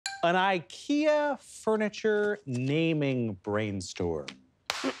An Ikea furniture naming brainstorm.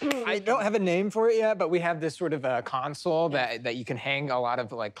 I don't have a name for it yet, but we have this sort of console that you can hang a lot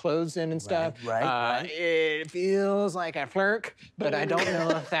of like clothes in and stuff. Right. It feels like a Flerk, but I don't know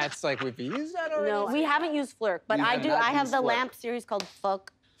if that's like we've used that already. No, we haven't used Flerk, but I do. I have the lamp series called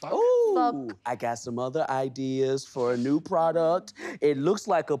Fuck. Ooh, I got some other ideas for a new product. It looks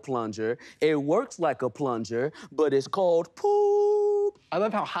like a plunger. It works like a plunger, but it's called poop. I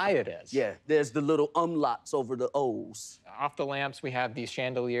love how high it is. Yeah, there's the little umlauts over the O's. Off the lamps, we have these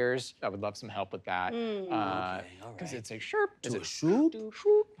chandeliers. I would love some help with that. Because it's a chirp. To a shoop?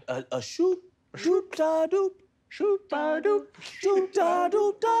 A shoop? Shoop da doop. Shoop da doop. Shoop da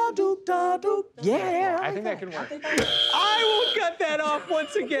doop da doop da doop. Yeah. I think that can work. I will cut that off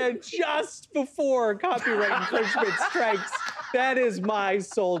once again just before copyright infringement strikes. That is my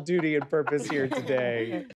sole duty and purpose here today.